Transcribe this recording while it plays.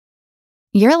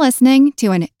You're listening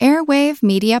to an Airwave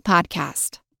Media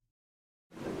Podcast.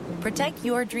 Protect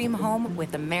your dream home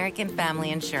with American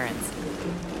Family Insurance.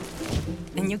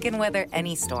 And you can weather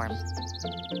any storm.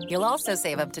 You'll also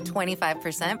save up to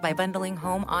 25% by bundling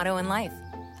home, auto, and life.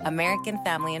 American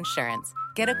Family Insurance.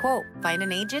 Get a quote. Find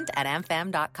an agent at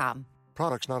amfam.com.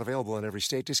 Products not available in every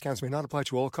state. Discounts may not apply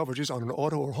to all coverages on an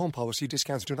auto or home policy.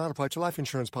 Discounts do not apply to life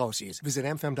insurance policies. Visit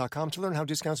amfam.com to learn how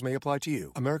discounts may apply to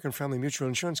you. American Family Mutual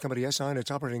Insurance Company, SI, and its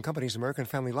operating companies, American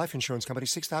Family Life Insurance Company,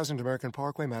 6000 American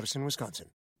Parkway, Madison, Wisconsin.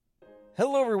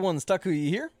 Hello everyone, Takuya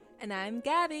here. And I'm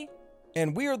Gabby.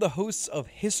 And we are the hosts of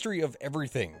History of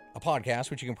Everything, a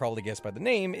podcast which you can probably guess by the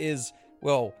name is,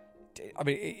 well,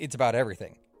 it's about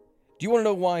everything. Do you want to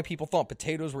know why people thought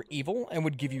potatoes were evil and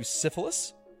would give you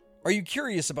syphilis? Are you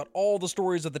curious about all the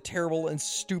stories of the terrible and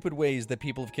stupid ways that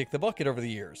people have kicked the bucket over the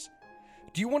years?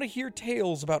 Do you want to hear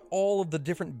tales about all of the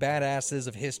different badasses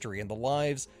of history and the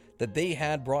lives that they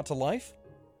had brought to life?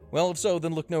 Well, if so,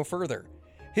 then look no further.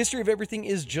 History of Everything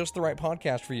is just the right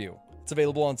podcast for you. It's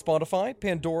available on Spotify,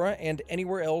 Pandora, and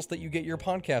anywhere else that you get your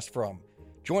podcast from.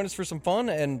 Join us for some fun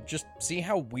and just see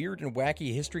how weird and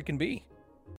wacky history can be.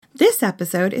 This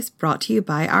episode is brought to you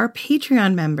by our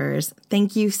Patreon members.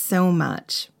 Thank you so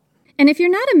much. And if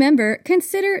you're not a member,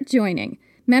 consider joining.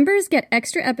 Members get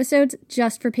extra episodes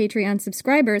just for Patreon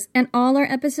subscribers, and all our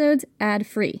episodes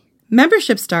ad-free.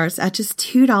 Membership starts at just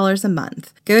 $2 a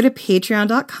month. Go to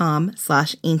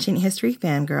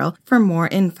patreon.com/ancienthistoryfangirl for more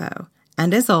info.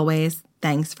 And as always,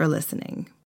 thanks for listening.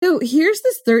 So here's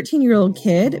this 13-year-old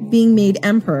kid being made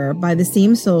emperor by the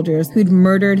same soldiers who'd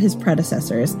murdered his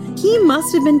predecessors. He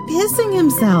must have been pissing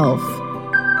himself.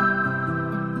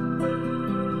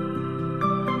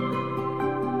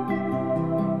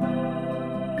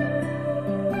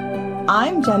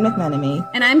 I'm Jen McMenemy.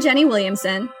 And I'm Jenny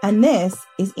Williamson. And this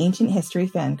is Ancient History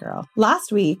Fangirl.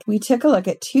 Last week, we took a look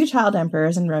at two child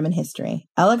emperors in Roman history,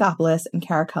 Elagabalus and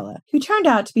Caracalla, who turned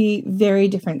out to be very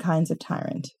different kinds of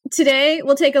tyrant. Today,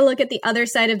 we'll take a look at the other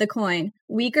side of the coin,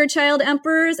 weaker child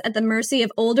emperors at the mercy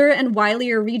of older and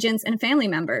wilier regents and family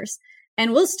members.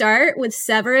 And we'll start with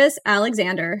Severus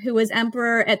Alexander, who was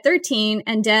emperor at 13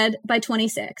 and dead by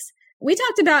 26. We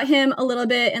talked about him a little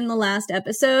bit in the last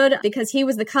episode because he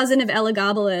was the cousin of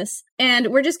Elagabalus, and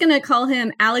we're just going to call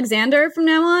him Alexander from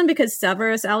now on because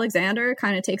Severus Alexander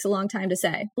kind of takes a long time to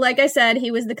say. Like I said, he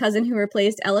was the cousin who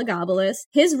replaced Elagabalus.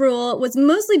 His rule was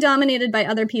mostly dominated by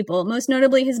other people, most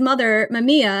notably his mother,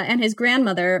 Mamaea, and his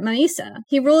grandmother, Maesa.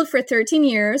 He ruled for 13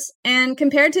 years, and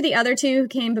compared to the other two who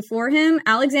came before him,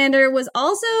 Alexander was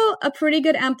also a pretty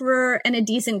good emperor and a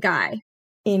decent guy.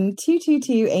 In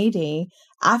 222 AD,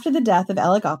 after the death of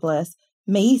Elagabalus,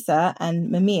 Maesa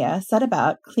and Mamaea set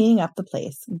about cleaning up the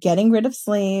place, getting rid of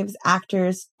slaves,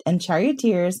 actors, and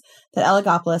charioteers that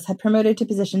Elagabalus had promoted to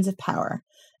positions of power,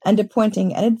 and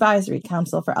appointing an advisory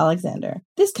council for Alexander.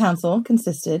 This council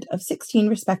consisted of 16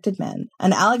 respected men,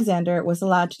 and Alexander was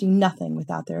allowed to do nothing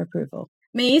without their approval.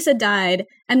 Maesa died,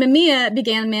 and Mamaea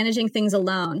began managing things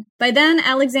alone. By then,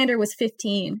 Alexander was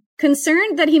 15.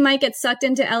 Concerned that he might get sucked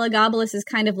into Elagabalus'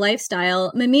 kind of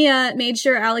lifestyle, Mamaea made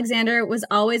sure Alexander was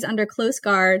always under close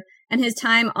guard and his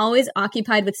time always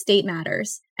occupied with state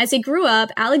matters. As he grew up,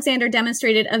 Alexander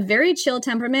demonstrated a very chill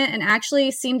temperament and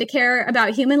actually seemed to care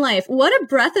about human life. What a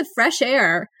breath of fresh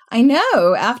air! I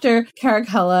know. After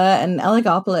Caracalla and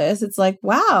Elagabalus, it's like,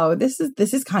 wow, this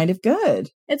is kind of good.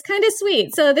 It's kind of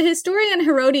sweet. So the historian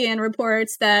Herodian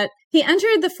reports that he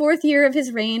entered the 4th year of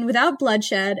his reign without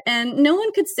bloodshed, and no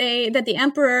one could say that the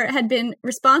emperor had been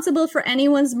responsible for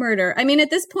anyone's murder. I mean, at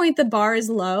this point, the bar is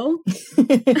low.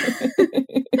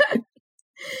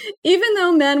 Even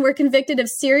though men were convicted of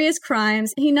serious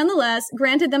crimes, he nonetheless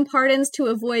granted them pardons to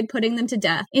avoid putting them to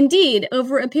death. Indeed,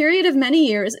 over a period of many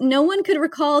years, no one could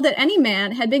recall that any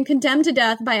man had been condemned to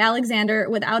death by Alexander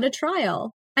without a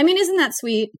trial. I mean, isn't that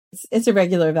sweet? It's a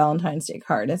regular Valentine's Day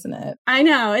card, isn't it? I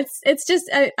know. It's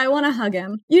just, I want to hug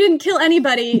him. You didn't kill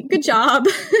anybody. Good job.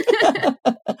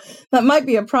 That might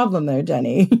be a problem though,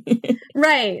 Jenny.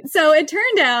 Right. So it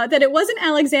turned out that it wasn't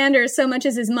Alexander so much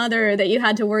as his mother that you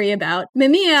had to worry about.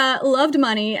 Mamaea loved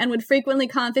money and would frequently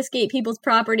confiscate people's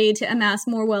property to amass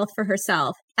more wealth for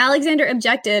herself. Alexander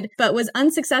objected, but was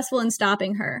unsuccessful in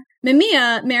stopping her.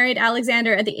 Mamaea married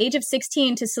Alexander at the age of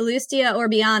 16 to Sallustia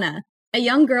Orbiana, a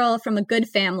young girl from a good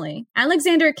family.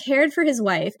 Alexander cared for his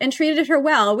wife and treated her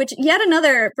well, which yet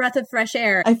another breath of fresh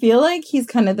air. I feel like he's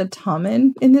kind of the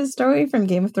Tommen in this story from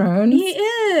Game of Thrones. He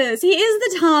is. He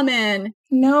is the Tommen.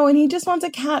 No, and he just wants a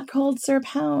cat called Sir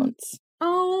Pounce.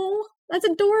 Oh, That's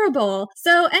adorable.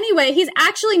 So anyway, he's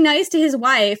actually nice to his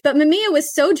wife, but Mamaea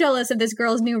was so jealous of this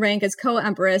girl's new rank as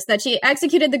co-empress that she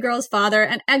executed the girl's father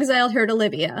and exiled her to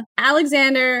Libya.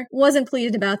 Alexander wasn't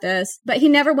pleased about this, but he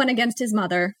never went against his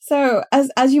mother. So,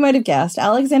 as you might have guessed,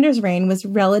 Alexander's reign was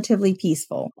relatively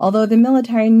peaceful, although the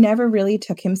military never really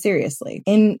took him seriously.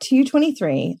 In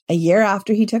 223, a year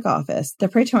after he took office, the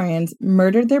Praetorians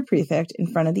murdered their prefect in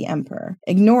front of the emperor,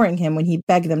 ignoring him when he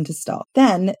begged them to stop.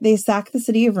 Then, they sacked the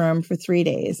city of Rome for 3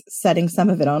 days, setting some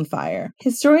of it on fire.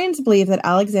 Historians believe that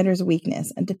Alexander's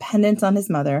weakness and dependence on his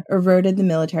mother eroded the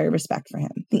military respect for him.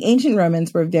 The ancient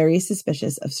Romans were very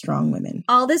suspicious of strong women.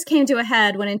 All this came to a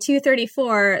head when in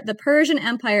 234, the Persian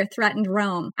Empire threatened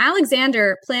Rome.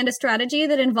 Alexander planned a strategy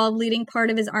that involved leading part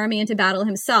of his army into battle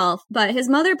himself, but his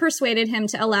mother persuaded him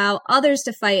to allow others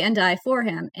to fight and die for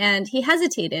him, and he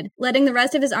hesitated, letting the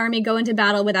rest of his army go into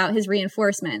battle without his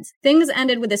reinforcements. Things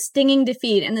ended with a stinging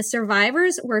defeat, and the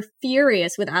survivors were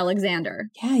furious with Alexander.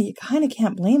 Yeah, you kind of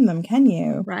can't blame them, can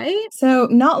you? Right? So,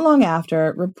 not long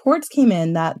after, reports came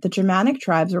in that the Germanic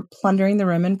tribes were plundering the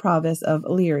Roman province of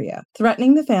Illyria,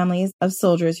 threatening the families of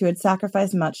soldiers who had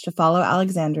sacrificed much to follow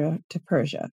Alexander to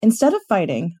Persia. Instead of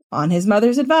fighting, on his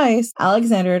mother's advice,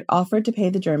 Alexander had offered to pay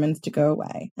the Germans to go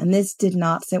away, and this did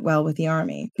not sit well with the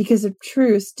army, because a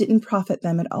truce didn't profit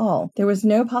them at all. There was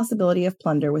no possibility of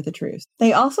plunder with a truce.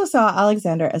 They also saw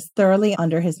Alexander as thoroughly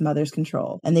under his mother's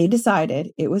control, and they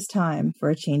decided it was time for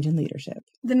a change in leadership.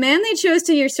 The man they chose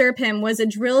to usurp him was a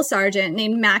drill sergeant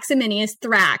named Maximinus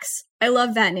Thrax. I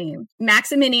love that name.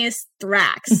 Maximinus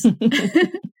Thrax.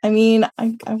 I mean,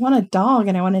 I want a dog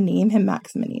and I want to name him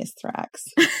Maximinus Thrax.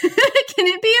 Can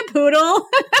it be a poodle?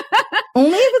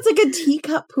 Only if it's like a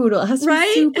teacup poodle. It has to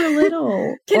be super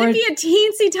little. Can it be a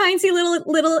teensy tiny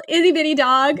little itty bitty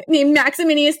dog named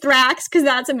Maximinus Thrax? Because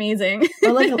that's amazing.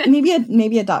 Or like maybe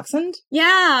a dachshund?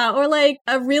 Yeah, or like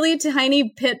a really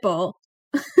tiny pit bull.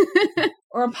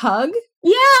 Or a pug?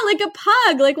 Yeah, like a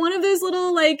pug, like one of those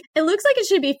little, like, it looks like it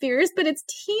should be fierce, but it's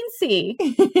teensy.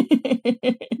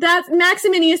 That's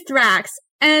Maximinus Thrax.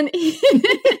 And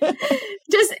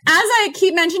just as I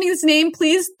keep mentioning this name,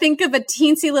 please think of a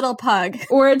teensy little pug.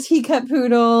 Or a teacup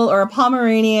poodle, or a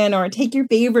Pomeranian, or take your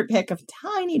favorite pick of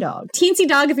tiny dog. Teensy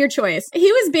dog of your choice.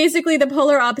 He was basically the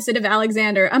polar opposite of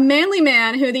Alexander, a manly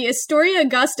man who the Historia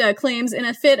Augusta claims in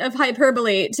a fit of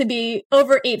hyperbole to be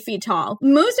over 8 feet tall.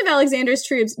 Most of Alexander's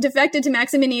troops defected to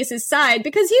Maximinus' side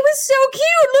because he was so cute.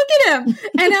 Look at him.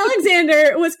 And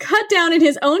Alexander was cut down in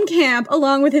his own camp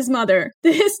along with his mother.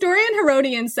 The historian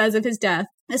Herodian says of his death,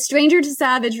 a stranger to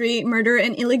savagery, murder,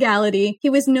 and illegality, he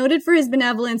was noted for his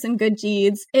benevolence and good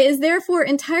deeds. It is therefore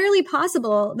entirely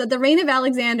possible that the reign of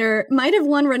Alexander might have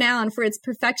won renown for its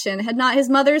perfection had not his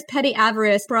mother's petty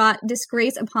avarice brought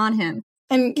disgrace upon him.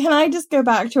 And can I just go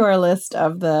back to our list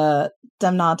of the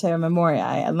Damnato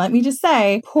Memoriae? And let me just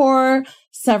say, poor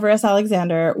Severus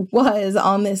Alexander was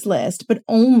on this list, but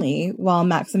only while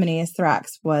Maximinus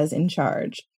Thrax was in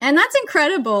charge. And that's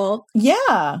incredible.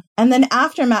 Yeah. And then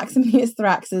after Maximinus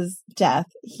Thrax's death,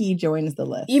 he joins the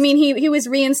list. You mean he was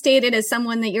reinstated as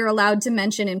someone that you're allowed to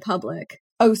mention in public?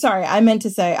 Oh, sorry. I meant to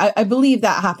say, I believe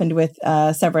that happened with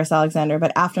Severus Alexander,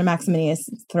 but after Maximinus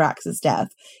Thrax's death,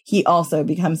 he also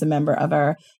becomes a member of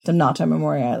our Damnato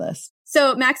Memoriae list.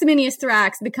 So Maximinus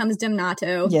Thrax becomes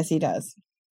Damnato. Yes, he does.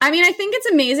 I mean, I think it's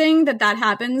amazing that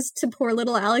happens to poor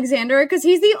little Alexander because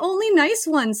he's the only nice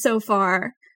one so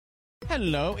far.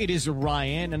 Hello, it is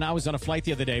Ryan, and I was on a flight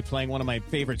the other day playing one of my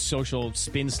favorite social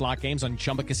spin slot games on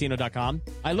ChumbaCasino.com.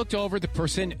 I looked over at the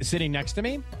person sitting next to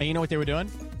me, and you know what they were doing?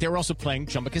 They were also playing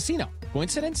Chumba Casino.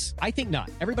 Coincidence? I think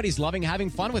not. Everybody's loving having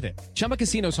fun with it. Chumba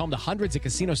Casino is home to hundreds of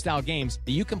casino-style games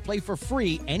that you can play for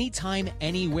free anytime,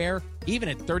 anywhere, even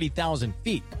at 30,000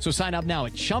 feet. So sign up now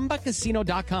at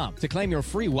ChumbaCasino.com to claim your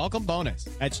free welcome bonus.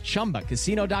 That's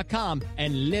ChumbaCasino.com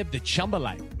and live the Chumba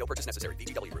life. No purchase necessary.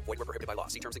 VGW. Void where prohibited by law.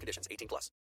 See terms and conditions. 18+.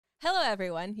 Hello,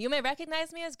 everyone. You may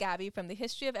recognize me as Gabby from the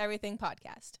History of Everything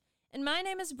podcast. And my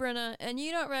name is Brenna, and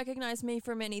you don't recognize me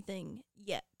from anything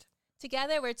yet.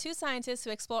 Together, we're two scientists who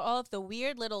explore all of the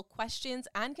weird little questions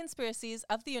and conspiracies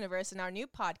of the universe in our new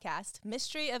podcast,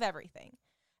 Mystery of Everything.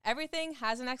 Everything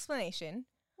has an explanation.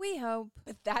 We hope.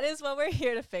 But that is what we're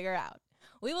here to figure out.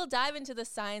 We will dive into the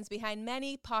science behind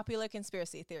many popular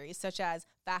conspiracy theories, such as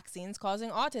vaccines causing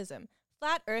autism,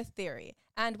 flat earth theory,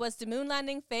 and was the moon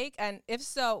landing fake? And if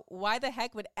so, why the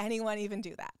heck would anyone even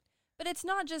do that? But it's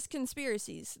not just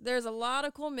conspiracies. There's a lot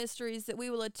of cool mysteries that we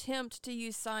will attempt to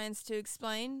use science to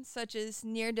explain, such as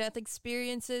near-death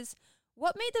experiences,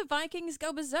 what made the Vikings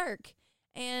go berserk,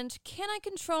 and can I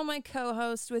control my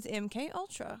co-host with MK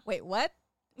Ultra? Wait, what?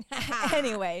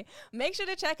 Anyway, make sure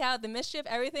to check out the Mischief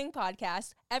Everything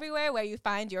podcast everywhere where you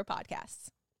find your podcasts.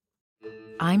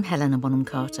 I'm Helena Bonham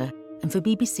Carter, and for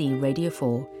BBC Radio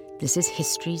 4, this is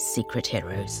History's Secret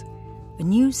Heroes, a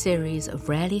new series of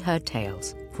rarely heard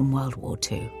tales from World War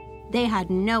II. They had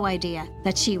no idea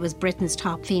that she was Britain's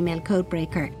top female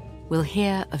codebreaker. We'll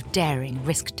hear of daring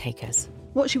risk-takers.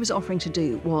 What she was offering to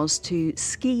do was to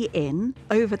ski in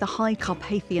over the high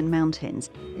Carpathian Mountains.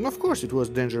 Of course it was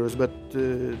dangerous, but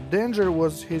danger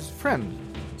was his friend.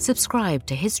 Subscribe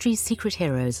to History's Secret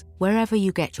Heroes wherever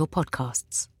you get your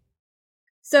podcasts.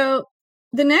 So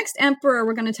the next emperor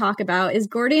we're going to talk about is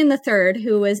Gordian III,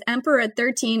 who was emperor at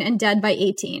 13 and dead by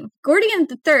 18. Gordian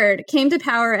III came to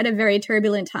power at a very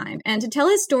turbulent time. And to tell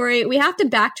his story, we have to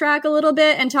backtrack a little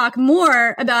bit and talk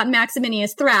more about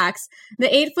Maximinus Thrax, the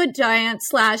 8-foot giant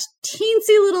 /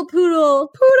 teensy little poodle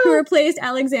who replaced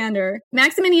Alexander.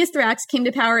 Maximinus Thrax came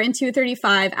to power in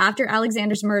 235 after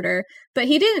Alexander's murder, but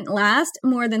he didn't last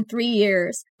more than 3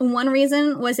 years. One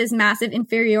reason was his massive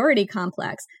inferiority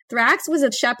complex. Thrax was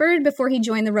a shepherd before he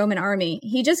joined the Roman army.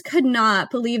 He just could not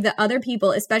believe that other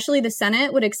people, especially the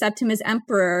Senate, would accept him as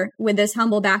emperor with this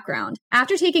humble background.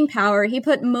 After taking power, he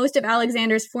put most of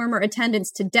Alexander's former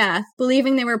attendants to death,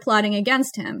 believing they were plotting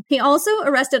against him. He also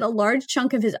arrested a large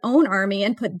chunk of his own army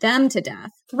and put them to death.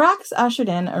 Thrax ushered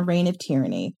in a reign of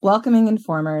tyranny, welcoming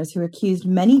informers who accused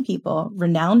many people,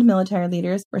 renowned military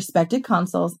leaders, respected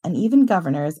consuls, and even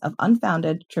governors of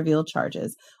unfounded, trivial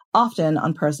charges, often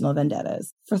on personal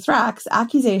vendettas. For Thrax,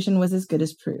 accusation was as good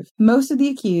as proof. Most of the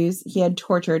accused he had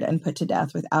tortured and put to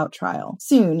death without trial.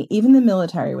 Soon, even the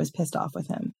military was pissed off with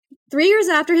him. 3 years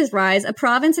after his rise, a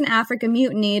province in Africa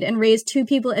mutinied and raised 2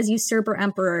 people as usurper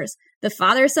emperors. The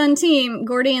father-son team,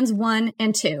 Gordians I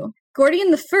and II.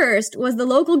 Gordian I was the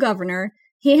local governor.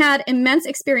 He had immense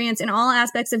experience in all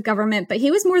aspects of government, but he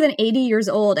was more than 80 years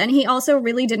old, and he also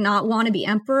really did not want to be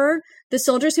emperor. The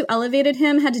soldiers who elevated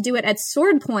him had to do it at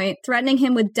sword point, threatening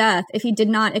him with death if he did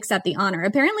not accept the honor.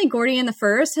 Apparently, Gordian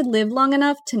I had lived long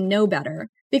enough to know better.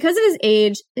 Because of his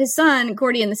age, his son,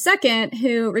 Gordian II,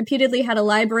 who reputedly had a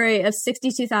library of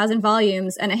 62,000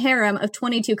 volumes and a harem of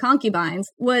 22 concubines,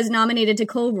 was nominated to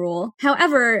co-rule.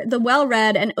 However, the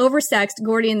well-read and oversexed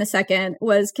Gordian II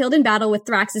was killed in battle with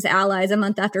Thrax's allies a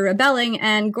month after rebelling,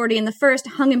 and Gordian I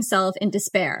hung himself in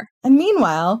despair. And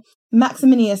meanwhile,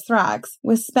 Maximinus Thrax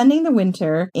was spending the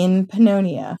winter in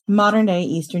Pannonia, modern-day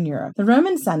Eastern Europe. The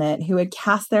Roman Senate, who had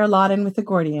cast their lot in with the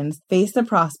Gordians, faced the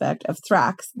prospect of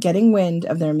Thrax getting wind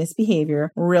of their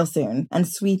misbehavior real soon and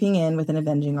sweeping in with an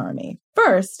avenging army.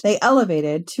 First, they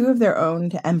elevated 2 of their own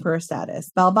to emperor status,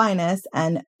 Balbinus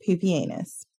and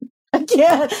Pupienus. I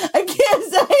can't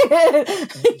say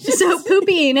it. So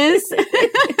Pupienus.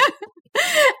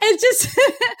 It's just,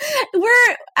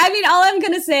 all I'm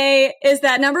going to say is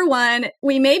that, number one,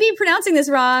 we may be pronouncing this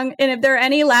wrong, and if there are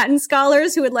any Latin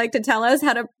scholars who would like to tell us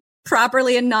how to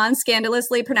properly and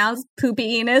non-scandalously pronounce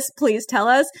Pupienus, please tell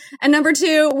us. And number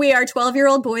 2, we are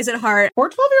 12-year-old boys at heart. Or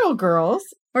 12-year-old girls.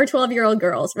 Or 12-year-old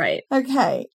girls, right.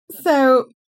 Okay, so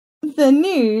the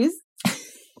news...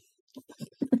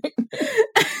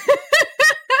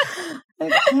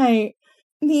 Okay.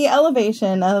 The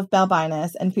elevation of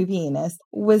Balbinus and Pupienus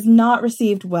was not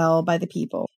received well by the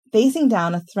people. Facing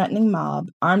down a threatening mob,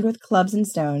 armed with clubs and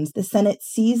stones, the Senate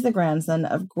seized the grandson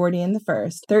of Gordian I,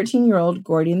 13-year-old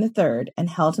Gordian III, and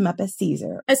held him up as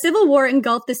Caesar. A civil war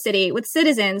engulfed the city, with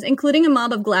citizens, including a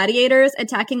mob of gladiators,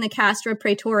 attacking the Castra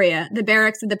Praetoria, the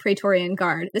barracks of the Praetorian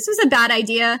Guard. This was a bad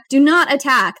idea. Do not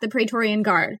attack the Praetorian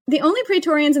Guard. The only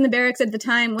Praetorians in the barracks at the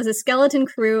time was a skeleton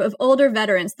crew of older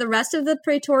veterans. The rest of the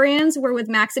Praetorians were with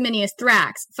Maximinus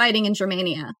Thrax, fighting in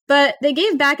Germania. But they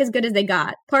gave back as good as they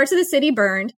got. Parts of the city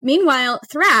burned. Meanwhile,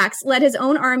 Thrax led his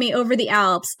own army over the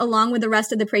Alps along with the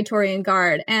rest of the Praetorian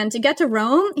Guard, and to get to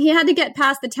Rome, he had to get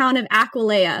past the town of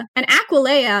Aquileia. And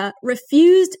Aquileia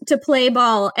refused to play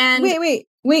ball, and...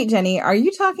 Wait, Jenny, are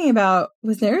you talking about,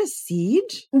 was there a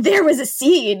siege? There was a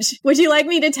siege. Would you like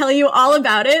me to tell you all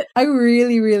about it? I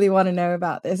really, really want to know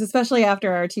about this, especially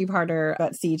after our 2-parter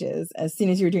about sieges. As soon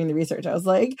as you were doing the research, I was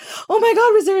like, oh my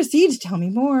God, was there a siege? Tell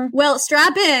me more. Well,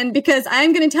 strap in, because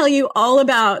I'm going to tell you all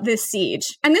about this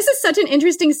siege. And this is such an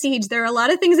interesting siege. There are a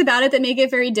lot of things about it that make it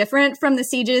very different from the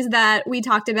sieges that we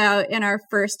talked about in our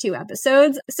first 2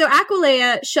 episodes. So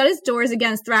Aquileia shut its doors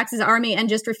against Thrax's army and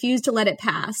just refused to let it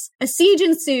pass. A siege in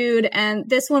ensued, and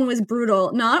this one was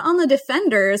brutal, not on the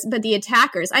defenders, but the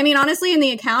attackers. I mean, honestly, in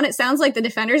the account, it sounds like the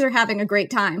defenders are having a great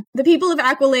time. The people of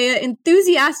Aquileia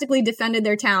enthusiastically defended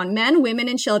their town, men, women,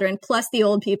 and children, plus the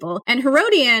old people. And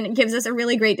Herodian gives us a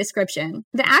really great description.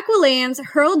 The Aquileians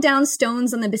hurled down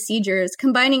stones on the besiegers,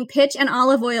 combining pitch and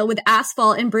olive oil with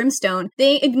asphalt and brimstone.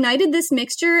 They ignited this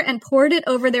mixture and poured it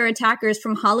over their attackers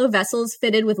from hollow vessels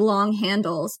fitted with long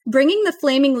handles. Bringing the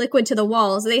flaming liquid to the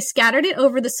walls, they scattered it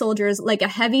over the soldiers like a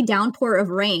heavy downpour of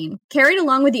rain. Carried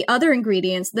along with the other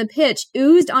ingredients, the pitch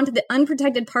oozed onto the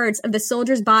unprotected parts of the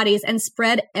soldiers' bodies and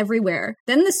spread everywhere.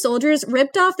 Then the soldiers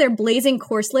ripped off their blazing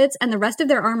corselets and the rest of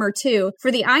their armor too,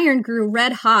 for the iron grew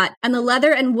red hot, and the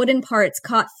leather and wooden parts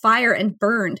caught fire and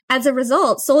burned. As a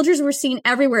result, soldiers were seen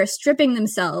everywhere stripping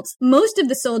themselves. Most of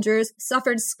the soldiers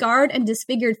suffered scarred and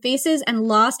disfigured faces and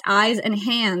lost eyes and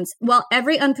hands, while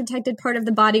every unprotected part of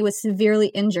the body was severely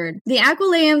injured. The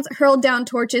Aquileians hurled down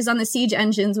torches on the siege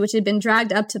engines which had been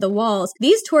dragged up to the walls.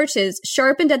 These torches,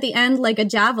 sharpened at the end like a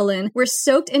javelin, were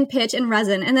soaked in pitch and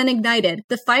resin and then ignited.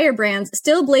 The firebrands,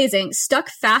 still blazing, stuck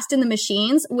fast in the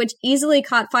machines, which easily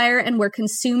caught fire and were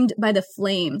consumed by the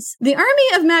flames. The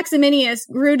army of Maximinius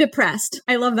grew depressed.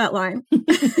 I love that line.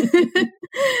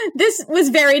 This was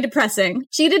very depressing.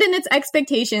 Cheated in its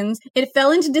expectations, it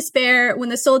fell into despair when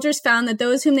the soldiers found that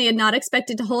those whom they had not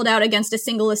expected to hold out against a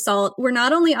single assault were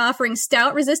not only offering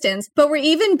stout resistance, but were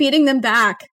even beating them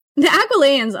back. The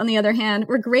Aquileians, on the other hand,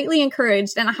 were greatly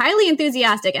encouraged and highly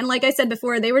enthusiastic, and like I said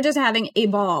before, they were just having a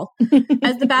ball.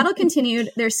 As the battle continued,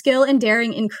 their skill and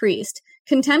daring increased.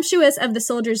 Contemptuous of the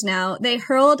soldiers now, they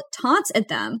hurled taunts at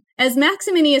them. As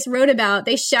Maximinius wrote about,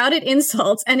 they shouted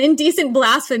insults and indecent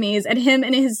blasphemies at him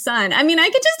and his son. I mean, I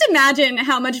could just imagine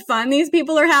how much fun these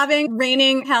people are having,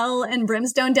 raining hell and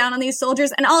brimstone down on these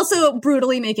soldiers, and also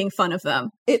brutally making fun of them.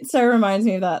 It so reminds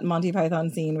me of that Monty Python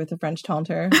scene with the French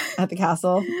taunter at the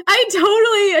castle. I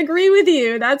totally agree with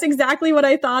you. That's exactly what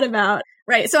I thought about.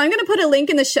 Right, so I'm going to put a link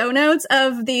in the show notes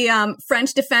of the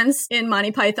French defense in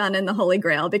Monty Python and the Holy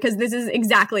Grail, because this is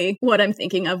exactly what I'm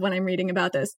thinking of when I'm reading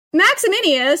about this.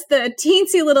 Maximinius, the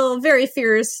teensy little, very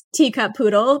fierce teacup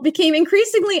poodle, became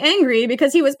increasingly angry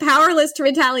because he was powerless to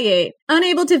retaliate.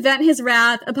 Unable to vent his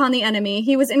wrath upon the enemy,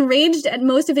 he was enraged at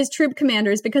most of his troop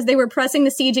commanders because they were pressing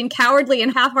the siege in cowardly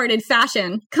and half-hearted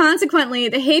fashion. Consequently,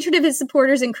 the hatred of his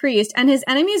supporters increased, and his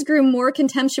enemies grew more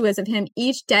contemptuous of him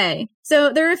each day.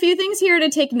 So there are a few things here to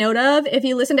take note of if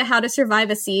you listen to How to Survive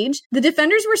a Siege. The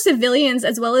defenders were civilians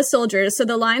as well as soldiers, so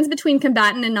the lines between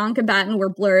combatant and non-combatant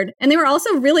were blurred. And they were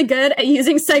also really good at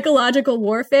using psychological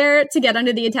warfare to get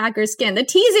under the attacker's skin. The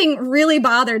teasing really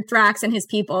bothered Thrax and his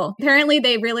people. Apparently,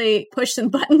 they really pushed some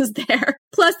buttons there.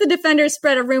 Plus, the defenders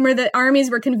spread a rumor that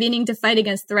armies were convening to fight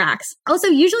against Thrax. Also,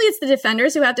 usually it's the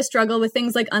defenders who have to struggle with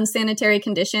things like unsanitary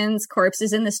conditions,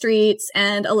 corpses in the streets,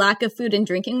 and a lack of food and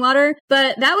drinking water,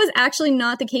 but that was actually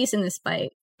not the case in this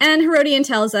fight. And Herodian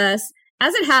tells us,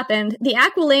 as it happened, the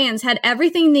Aquileians had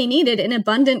everything they needed in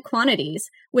abundant quantities.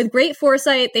 With great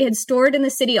foresight, they had stored in the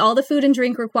city all the food and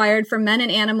drink required for men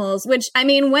and animals, which, I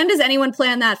mean, when does anyone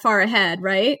plan that far ahead,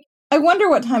 right? I wonder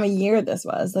what time of year this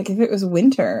was. Like, if it was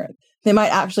winter, they might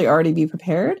actually already be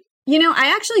prepared. You know, I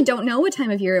actually don't know what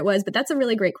time of year it was, but that's a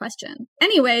really great question.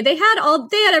 Anyway, they had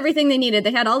everything they needed.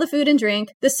 They had all the food and drink.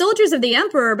 The soldiers of the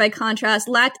emperor, by contrast,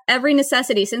 lacked every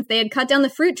necessity since they had cut down the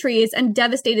fruit trees and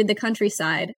devastated the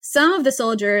countryside. Some of the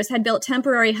soldiers had built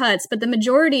temporary huts, but the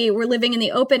majority were living in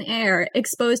the open air,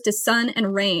 exposed to sun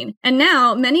and rain. And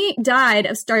now, many died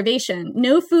of starvation.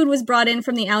 No food was brought in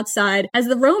from the outside, as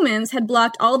the Romans had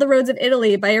blocked all the roads of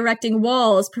Italy by erecting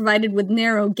walls provided with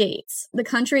narrow gates. The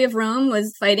country of Rome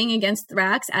was fighting against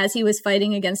Thrax as he was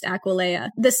fighting against Aquileia.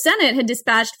 The Senate had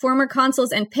dispatched former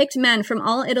consuls and picked men from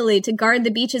all Italy to guard the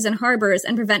beaches and harbors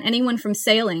and prevent anyone from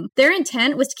sailing. Their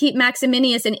intent was to keep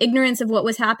Maximinius in ignorance of what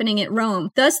was happening at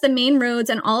Rome. Thus, the main roads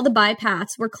and all the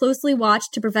bypaths were closely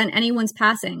watched to prevent anyone's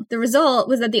passing. The result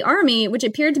was that the army, which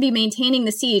appeared to be maintaining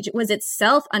the siege, was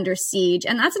itself under siege,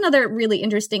 and that's another really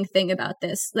interesting thing about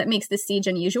this that makes this siege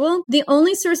unusual. The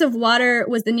only source of water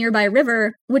was the nearby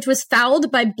river, which was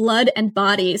fouled by blood and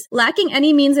bodies. Lacking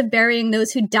any means of burying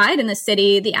those who died in the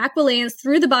city, the Aquileians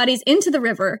threw the bodies into the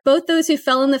river. Both those who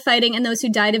fell in the fighting and those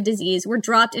who died of disease were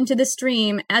dropped into the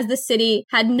stream, as the city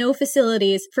had no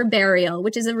facilities for burial,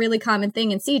 which is a really common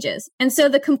thing in sieges. And so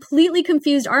the completely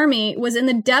confused army was in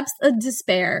the depths of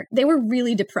despair. They were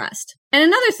really depressed. And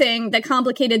another thing that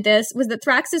complicated this was that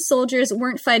Thrax's soldiers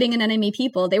weren't fighting an enemy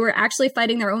people. They were actually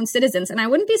fighting their own citizens. And I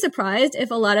wouldn't be surprised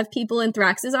if a lot of people in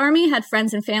Thrax's army had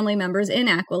friends and family members in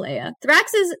Aquileia.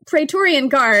 Thrax's Praetorian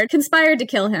Guard conspired to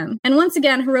kill him. And once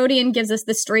again, Herodian gives us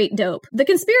the straight dope. The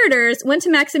conspirators went to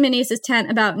Maximinius' tent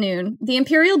about noon. The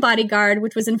Imperial bodyguard,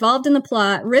 which was involved in the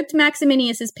plot, ripped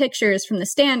Maximinius' pictures from the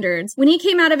standards. When he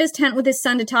came out of his tent with his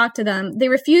son to talk to them, they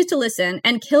refused to listen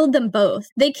and killed them both.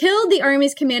 They killed the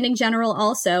army's commanding general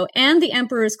also, and the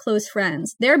emperor's close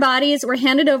friends. Their bodies were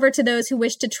handed over to those who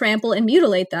wished to trample and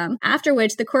mutilate them, after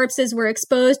which the corpses were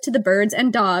exposed to the birds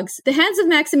and dogs. The heads of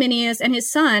Maximinius and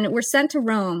his son were sent to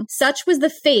Rome. Such was the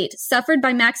fate suffered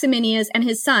by Maximinius and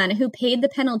his son, who paid the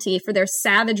penalty for their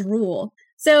savage rule.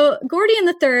 So Gordian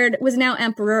III was now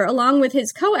emperor, along with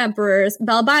his co-emperors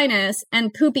Balbinus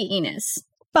and Pupienus.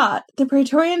 But the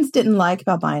Praetorians didn't like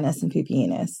Balbinus and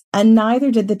Pupienus, and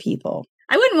neither did the people.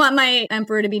 I wouldn't want my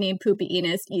emperor to be named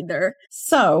Pupienus either.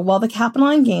 So, while the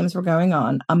Capitoline Games were going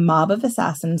on, a mob of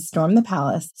assassins stormed the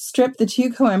palace, stripped the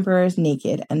two co-emperors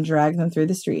naked, and dragged them through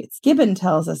the streets. Gibbon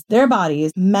tells us their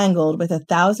bodies, mangled with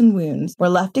 1,000 wounds, were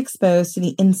left exposed to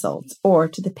the insults or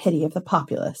to the pity of the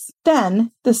populace.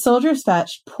 Then, the soldiers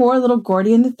fetched poor little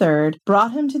Gordian III,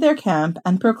 brought him to their camp,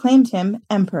 and proclaimed him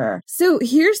emperor. So,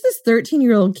 here's this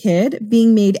 13-year-old kid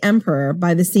being made emperor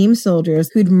by the same soldiers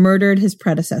who'd murdered his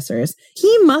predecessors.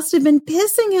 He must have been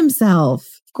pissing himself.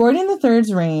 Gordian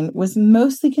III's reign was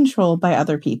mostly controlled by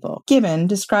other people. Gibbon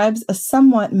describes a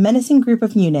somewhat menacing group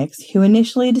of eunuchs who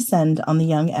initially descend on the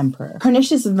young emperor.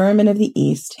 Pernicious vermin of the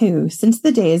East, who, since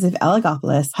the days of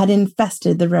Elagabalus, had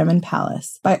infested the Roman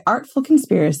palace. By artful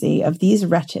conspiracy of these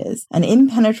wretches, an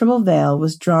impenetrable veil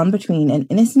was drawn between an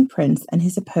innocent prince and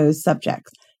his opposed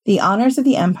subjects. The honors of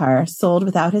the empire sold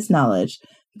without his knowledge,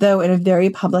 though in a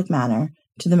very public manner,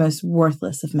 to the most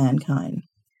worthless of mankind.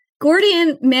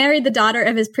 Gordian married the daughter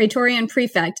of his Praetorian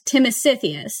prefect,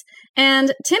 Timesitheus,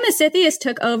 and Timesitheus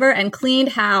took over and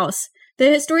cleaned house. The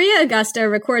Historia Augusta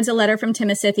records a letter from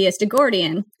Timesitheus to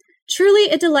Gordian.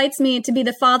 Truly it delights me to be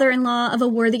the father-in-law of a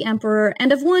worthy emperor,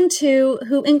 and of one, too,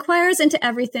 who inquires into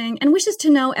everything and wishes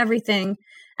to know everything,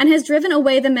 and has driven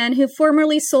away the men who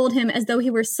formerly sold him as though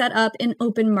he were set up in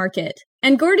open market.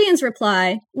 And Gordian's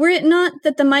reply, were it not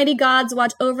that the mighty gods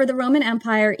watch over the Roman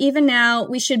Empire, even now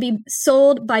we should be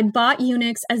sold by bought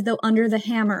eunuchs as though under the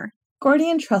hammer.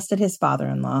 Gordian trusted his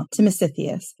father-in-law,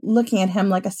 Timesitheus, looking at him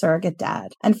like a surrogate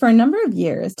dad. And for a number of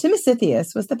years,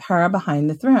 Timesitheus was the power behind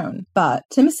the throne. But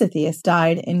Timesitheus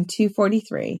died in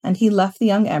 243, and he left the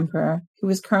young emperor, who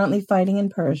was currently fighting in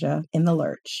Persia, in the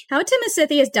lurch. How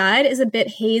Timesitheus died is a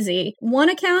bit hazy. One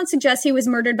account suggests he was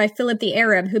murdered by Philip the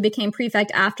Arab, who became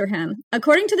prefect after him.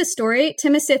 According to the story,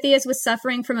 Timesitheus was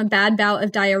suffering from a bad bout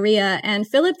of diarrhea, and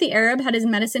Philip the Arab had his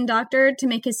medicine doctored to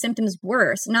make his symptoms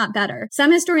worse, not better.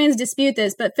 Some historians dispute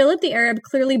this, but Philip the Arab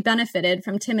clearly benefited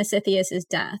from Timesitheus'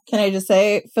 death. Can I just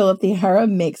say, Philip the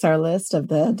Arab makes our list of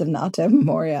the Damnata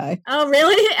Moriae. Oh,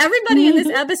 really? Everybody in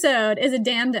this episode is a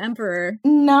damned emperor.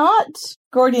 Not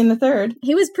Gordian III.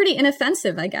 He was pretty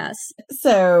inoffensive, I guess.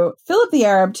 So, Philip the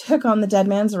Arab took on the dead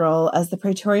man's role as the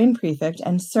Praetorian prefect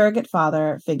and surrogate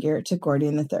father figure to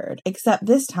Gordian III. Except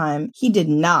this time, he did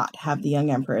not have the young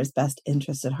emperor's best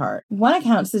interest at heart. One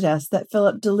account suggests that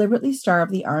Philip deliberately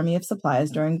starved the army of supplies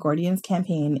during Gordian's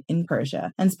campaign in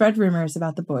Persia and spread rumors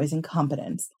about the boy's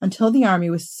incompetence, until the army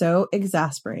was so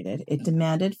exasperated it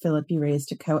demanded Philip be raised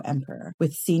to co-emperor,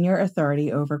 with senior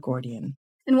authority over Gordian.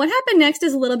 And what happened next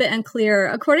is a little bit unclear.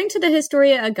 According to the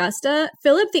Historia Augusta,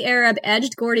 Philip the Arab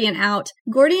edged Gordian out.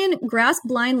 Gordian grasped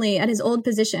blindly at his old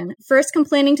position, first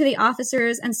complaining to the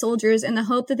officers and soldiers in the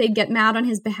hope that they'd get mad on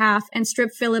his behalf and strip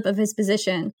Philip of his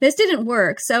position. This didn't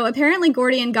work, so apparently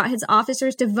Gordian got his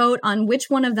officers to vote on which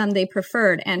one of them they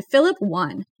preferred, and Philip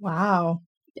won. Wow.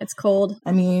 It's cold.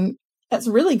 I mean, that's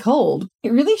really cold.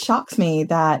 It really shocks me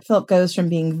that Philip goes from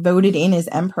being voted in as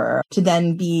emperor to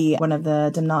then be one of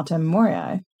the Damnata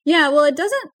Moriae. Yeah, well, it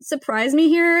doesn't surprise me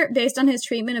here based on his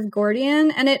treatment of Gordian,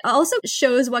 and it also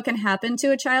shows what can happen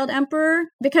to a child emperor,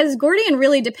 because Gordian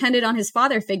really depended on his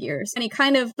father figures, and he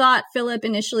kind of thought Philip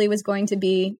initially was going to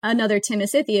be another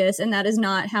Timesitheus, and that is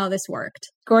not how this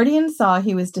worked. Gordian saw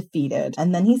he was defeated,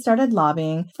 and then he started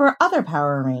lobbying for other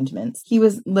power arrangements. He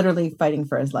was literally fighting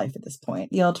for his life at this point.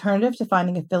 The alternative to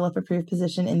finding a Philip-approved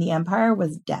position in the empire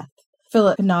was death.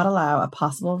 Philip could not allow a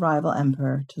possible rival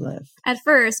emperor to live. At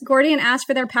first, Gordian asked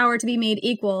for their power to be made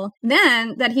equal,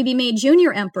 then that he be made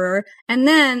junior emperor, and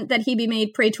then that he be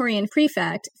made praetorian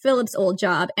prefect, Philip's old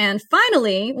job, and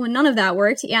finally, when none of that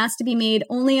worked, he asked to be made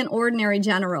only an ordinary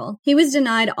general. He was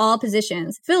denied all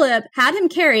positions. Philip had him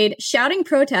carried, shouting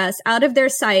protests, out of their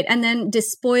sight, and then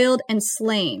despoiled and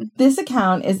slain. This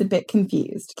account is a bit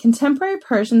confused. Contemporary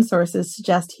Persian sources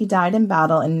suggest he died in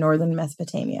battle in northern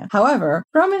Mesopotamia. However,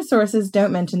 Roman sources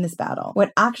don't mention this battle.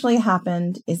 What actually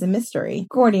happened is a mystery.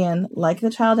 Gordian, like the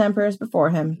child emperors before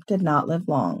him, did not live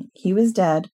long. He was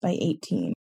dead by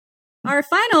 18. Our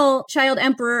final child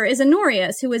emperor is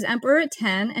Honorius, who was emperor at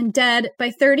 10 and dead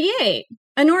by 38.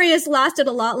 Honorius lasted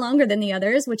a lot longer than the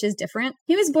others, which is different.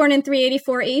 He was born in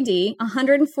 384 AD,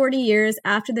 140 years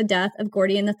after the death of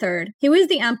Gordian III. He was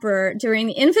the emperor during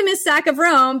the infamous sack of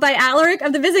Rome by Alaric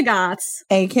of the Visigoths.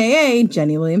 AKA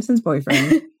Jenny Williamson's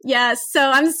boyfriend. Yes,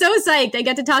 so I'm so psyched I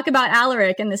get to talk about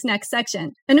Alaric in this next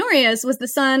section. Honorius was the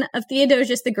son of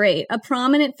Theodosius the Great, a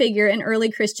prominent figure in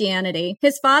early Christianity.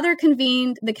 His father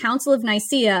convened the Council of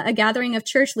Nicaea, a gathering of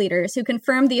church leaders who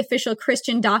confirmed the official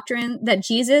Christian doctrine that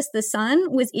Jesus, the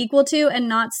Son, was equal to and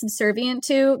not subservient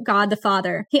to God the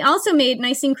Father. He also made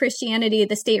Nicene Christianity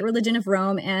the state religion of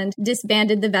Rome and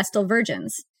disbanded the Vestal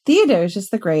Virgins.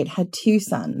 Theodosius the Great had two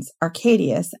sons,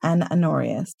 Arcadius and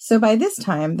Honorius. So by this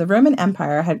time, the Roman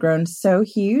Empire had grown so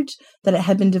huge that it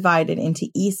had been divided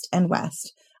into east and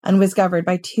west, and was governed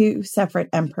by two separate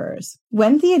emperors.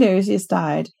 When Theodosius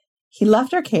died, he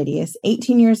left Arcadius,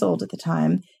 18 years old at the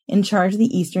time, in charge of the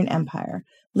Eastern Empire,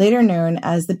 later known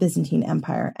as the Byzantine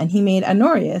Empire, and he made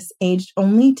Honorius, aged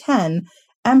only 10,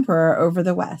 emperor over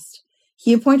the west.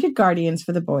 He appointed guardians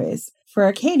for the boys, for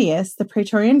Arcadius, the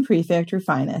praetorian prefect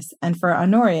Rufinus, and for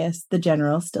Honorius, the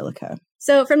general Stilicho.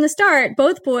 So from the start,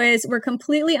 both boys were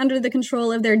completely under the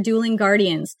control of their dueling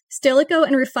guardians. Stilicho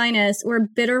and Rufinus were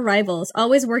bitter rivals,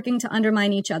 always working to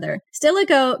undermine each other.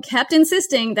 Stilicho kept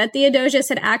insisting that Theodosius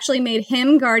had actually made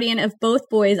him guardian of both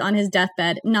boys on his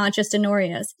deathbed, not just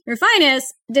Honorius.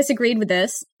 Rufinus disagreed with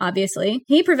this, obviously.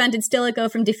 He prevented Stilicho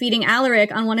from defeating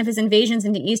Alaric on one of his invasions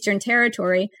into Eastern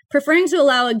territory, preferring to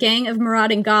allow a gang of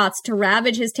marauding Goths to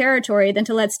ravage his territory than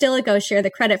to let Stilicho share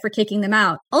the credit for kicking them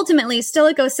out. Ultimately,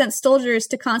 Stilicho sent soldiers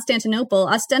to Constantinople,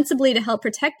 ostensibly to help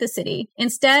protect the city.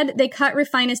 Instead, they cut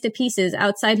Rufinus to pieces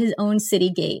outside his own city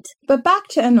gate. But back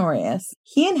to Honorius.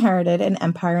 He inherited an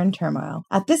empire in turmoil.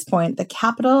 At this point, the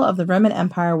capital of the Roman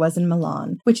Empire was in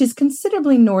Milan, which is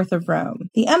considerably north of Rome.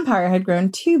 The empire had grown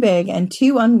too big and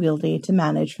too unwieldy to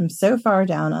manage from so far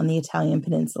down on the Italian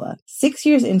peninsula. 6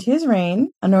 years into his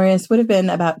reign, Honorius would have been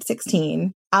about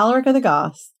 16. Alaric of the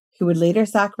Goths, who would later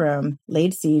sack Rome,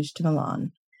 laid siege to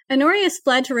Milan. Honorius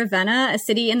fled to Ravenna, a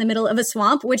city in the middle of a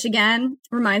swamp, which again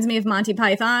reminds me of Monty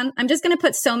Python. I'm just going to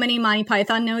put so many Monty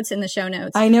Python notes in the show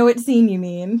notes. I know what scene you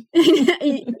mean. He's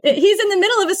in the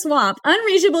middle of a swamp,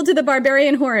 unreachable to the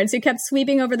barbarian hordes who kept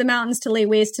sweeping over the mountains to lay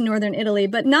waste to northern Italy,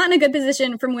 but not in a good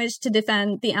position from which to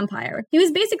defend the empire. He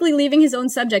was basically leaving his own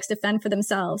subjects to fend for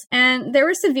themselves, and there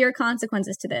were severe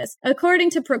consequences to this. According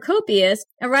to Procopius,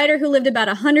 a writer who lived about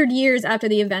 100 years after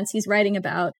the events he's writing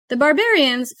about, the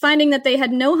barbarians, finding that they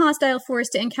had no hostile force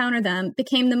to encounter them,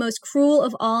 became the most cruel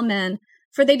of all men,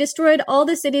 for they destroyed all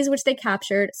the cities which they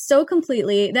captured so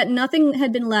completely that nothing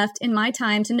had been left in my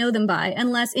time to know them by,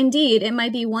 unless indeed it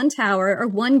might be one tower or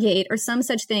one gate or some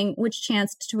such thing which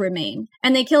chanced to remain.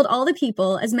 And they killed all the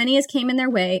people, as many as came in their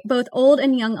way, both old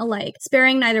and young alike,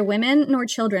 sparing neither women nor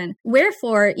children.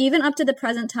 Wherefore, even up to the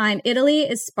present time, Italy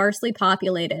is sparsely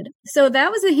populated. So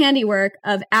that was the handiwork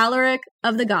of Alaric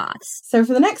of the Goths. So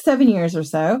for the next 7 years or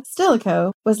so,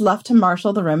 Stilicho was left to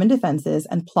marshal the Roman defenses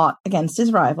and plot against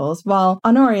his rivals, while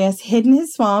Honorius hid in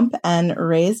his swamp and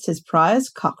raised his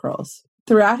prized cockerels.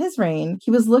 Throughout his reign, he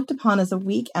was looked upon as a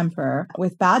weak emperor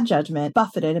with bad judgment,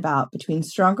 buffeted about between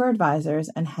stronger advisors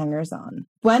and hangers-on.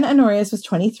 When Honorius was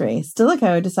 23,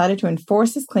 Stilicho decided to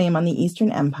enforce his claim on the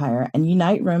Eastern Empire and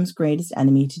unite Rome's greatest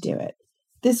enemy to do it.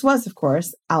 This was, of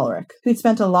course, Alaric, who'd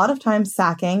spent a lot of time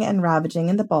sacking and ravaging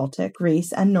in the Baltic,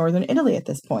 Greece, and northern Italy at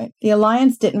this point. The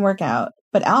alliance didn't work out,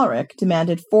 but Alaric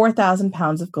demanded 4,000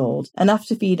 pounds of gold, enough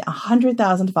to feed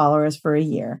 100,000 followers for a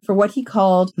year, for what he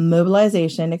called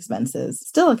mobilization expenses.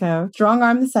 Stilicho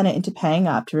strong-armed the Senate into paying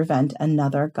up to prevent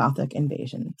another Gothic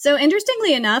invasion. So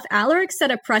interestingly enough, Alaric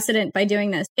set a precedent by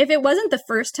doing this. If it wasn't the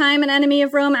first time an enemy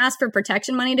of Rome asked for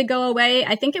protection money to go away,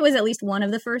 I think it was at least one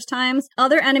of the first times,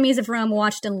 other enemies of Rome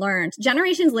watched and learned.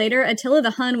 Generations later, Attila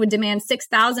the Hun would demand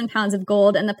 6,000 pounds of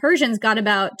gold, and the Persians got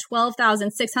about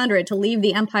 12,600 to leave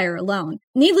the empire alone.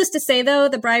 Needless to say, though,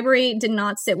 the bribery did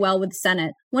not sit well with the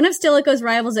Senate. One of Stilicho's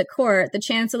rivals at court, the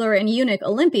chancellor and eunuch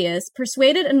Olympius,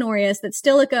 persuaded Honorius that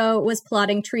Stilicho was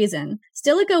plotting treason.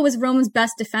 Stilicho was Rome's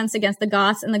best defense against the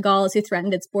Goths and the Gauls who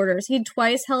threatened its borders. He'd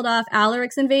twice held off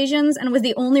Alaric's invasions and was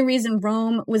the only reason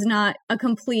Rome was not a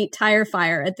complete tire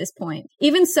fire at this point.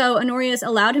 Even so, Honorius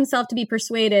allowed himself to be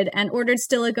persuaded and ordered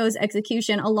Stilicho's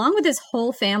execution along with his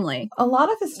whole family. A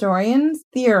lot of historians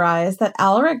theorize that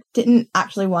Alaric didn't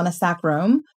actually want to sack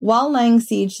Rome. While laying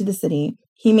siege to the city,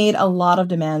 he made a lot of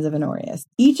demands of Honorius,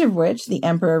 each of which the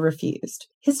emperor refused.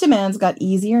 His demands got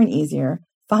easier and easier,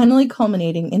 finally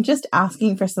culminating in just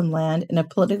asking for some land in a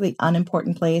politically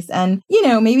unimportant place and,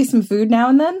 maybe some food now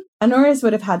and then. Honorius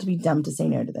would have had to be dumb to say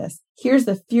no to this. Here's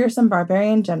the fearsome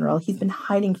barbarian general he's been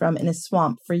hiding from in his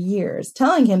swamp for years,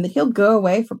 telling him that he'll go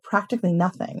away for practically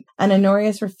nothing, and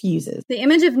Honorius refuses. The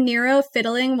image of Nero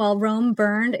fiddling while Rome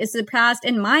burned is surpassed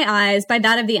in my eyes by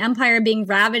that of the empire being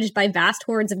ravaged by vast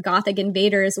hordes of Gothic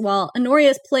invaders while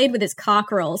Honorius played with his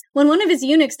cockerels. When one of his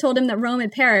eunuchs told him that Rome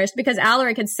had perished because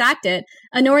Alaric had sacked it,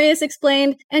 Honorius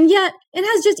explained, "And yet it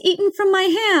has just eaten from my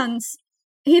hands."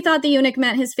 He thought the eunuch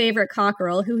meant his favorite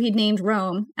cockerel, who he'd named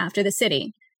Rome, after the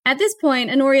city. At this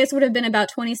point, Honorius would have been about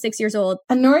 26 years old.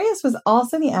 Honorius was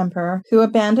also the emperor who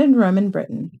abandoned Roman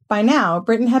Britain. By now,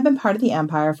 Britain had been part of the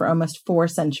empire for almost 4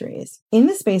 centuries. In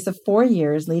the space of 4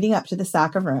 years leading up to the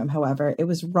sack of Rome, however, it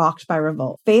was rocked by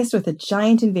revolt. Faced with a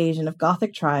giant invasion of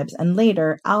Gothic tribes and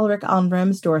later Alaric on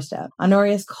Rome's doorstep,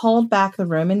 Honorius called back the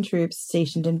Roman troops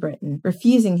stationed in Britain,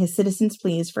 refusing his citizens'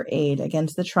 pleas for aid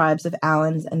against the tribes of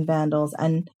Alans and Vandals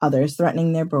and others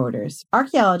threatening their borders.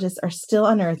 Archaeologists are still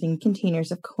unearthing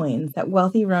containers of coins that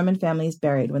wealthy Roman families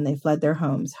buried when they fled their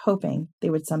homes, hoping they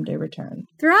would someday return.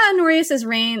 Throughout Honorius'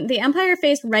 reign, the empire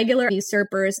faced regular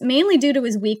usurpers, mainly due to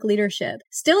his weak leadership.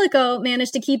 Stilicho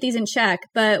managed to keep these in check,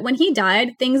 but when he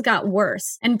died, things got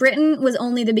worse, and Britain was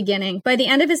only the beginning. By the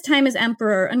end of his time as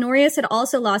emperor, Honorius had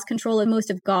also lost control of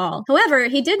most of Gaul. However,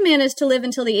 he did manage to live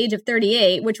until the age of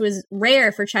 38, which was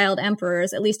rare for child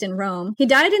emperors, at least in Rome. He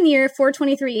died in the year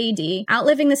 423 AD,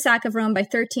 outliving the sack of Rome by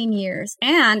 13 years,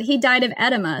 and he died of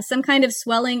edema, some kind of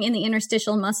swelling in the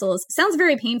interstitial muscles. Sounds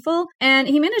very painful, and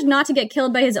he managed not to get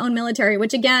killed by his own military,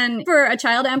 which again, for a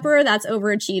child emperor, that's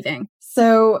overachieving.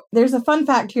 So there's a fun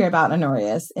fact here about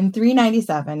Honorius. In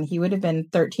 397, he would have been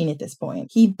 13 at this point.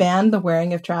 He banned the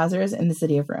wearing of trousers in the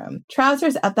city of Rome.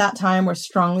 Trousers at that time were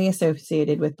strongly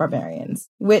associated with barbarians,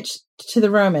 which to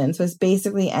the Romans was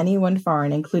basically anyone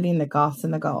foreign, including the Goths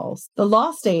and the Gauls. The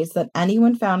law states that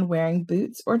anyone found wearing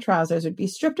boots or trousers would be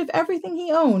stripped of everything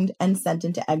he owned and sent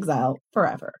into exile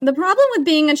forever. The problem with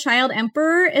being a child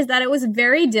emperor is that it was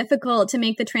very difficult to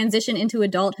make the transition into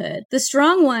adulthood. The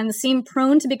strong ones seem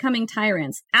prone to becoming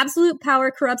tyrants. Absolute power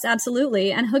corrupts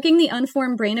absolutely, and hooking the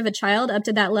unformed brain of a child up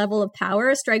to that level of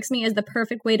power strikes me as the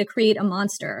perfect way to create a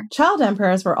monster. Child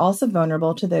emperors were also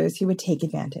vulnerable to those who would take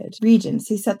advantage. Regents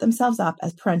who set themselves up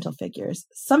as parental figures,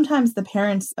 sometimes the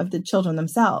parents of the children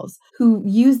themselves, who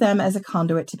use them as a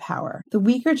conduit to power. The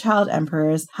weaker child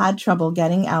emperors had trouble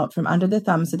getting out from under the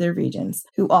thumbs of their regents,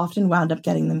 who often wound up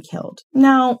getting them killed.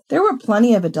 Now, there were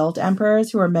plenty of adult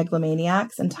emperors who were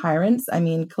megalomaniacs and tyrants.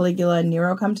 Caligula and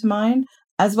Nero come to mind,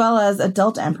 as well as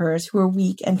adult emperors who were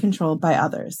weak and controlled by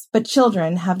others. But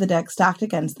children have the deck stacked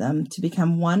against them to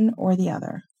become one or the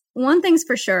other. One thing's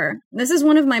for sure. This is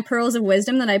one of my pearls of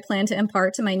wisdom that I plan to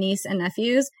impart to my niece and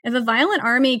nephews. If a violent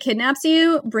army kidnaps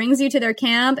you, brings you to their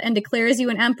camp, and declares you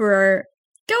an emperor,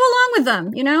 go along with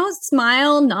them,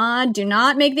 Smile, nod, do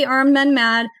not make the armed men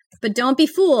mad, but don't be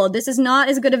fooled. This is not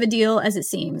as good of a deal as it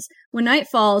seems. When night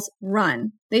falls,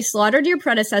 run. They slaughtered your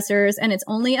predecessors, and it's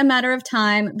only a matter of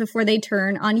time before they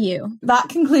turn on you. That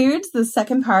concludes the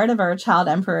second part of our Child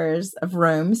Emperors of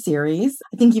Rome series.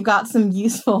 I think you've got some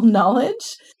useful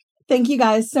knowledge. Thank you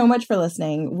guys so much for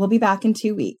listening. We'll be back in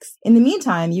 2 weeks. In the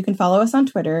meantime, you can follow us on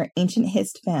Twitter, Ancient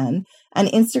Hist Fan, and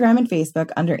Instagram and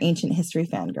Facebook under Ancient History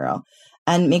Fangirl.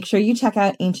 And make sure you check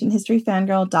out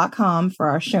ancienthistoryfangirl.com for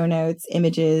our show notes,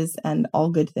 images, and all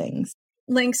good things.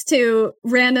 Links to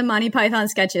random Monty Python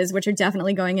sketches, which are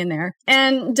definitely going in there.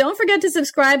 And don't forget to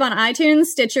subscribe on iTunes,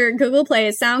 Stitcher, Google Play,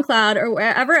 SoundCloud, or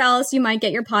wherever else you might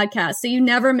get your podcasts so you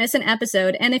never miss an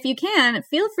episode. And if you can,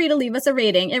 feel free to leave us a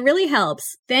rating. It really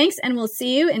helps. Thanks, and we'll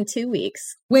see you in 2 weeks.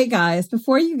 Wait, guys,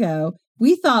 before you go,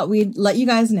 we thought we'd let you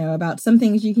guys know about some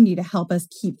things you can do to help us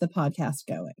keep the podcast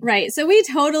going. Right. So we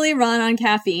totally run on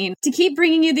caffeine. To keep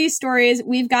bringing you these stories,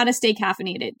 we've got to stay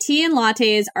caffeinated. Tea and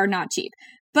lattes are not cheap.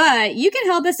 But you can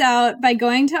help us out by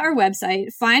going to our website,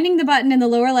 finding the button in the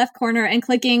lower left corner, and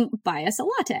clicking Buy Us a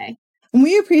Latte. And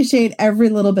we appreciate every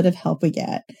little bit of help we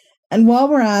get. And while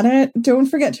we're at it, don't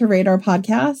forget to rate our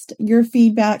podcast. Your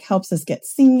feedback helps us get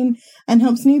seen and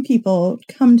helps new people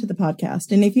come to the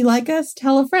podcast. And if you like us,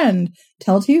 tell a friend,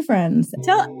 tell 2 friends.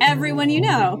 Tell everyone you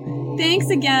know. Thanks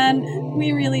again.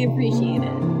 We really appreciate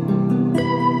it.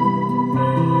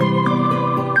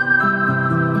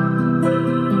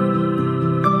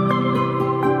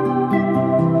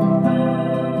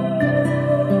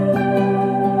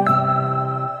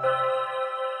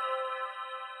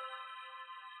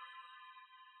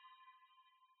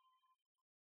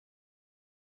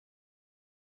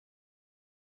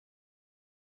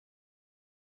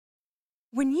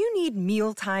 When you need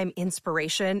mealtime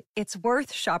inspiration, it's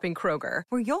worth shopping Kroger,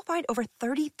 where you'll find over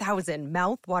 30,000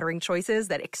 mouth-watering choices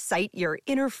that excite your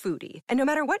inner foodie. And no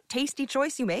matter what tasty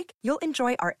choice you make, you'll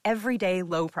enjoy our everyday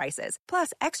low prices,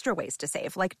 plus extra ways to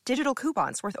save, like digital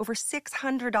coupons worth over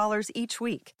 $600 each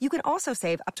week. You can also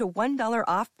save up to $1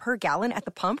 off per gallon at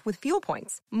the pump with fuel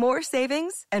points. More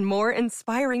savings and more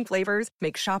inspiring flavors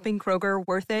make shopping Kroger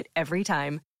worth it every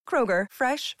time. Kroger,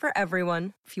 fresh for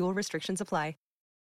everyone. Fuel restrictions apply.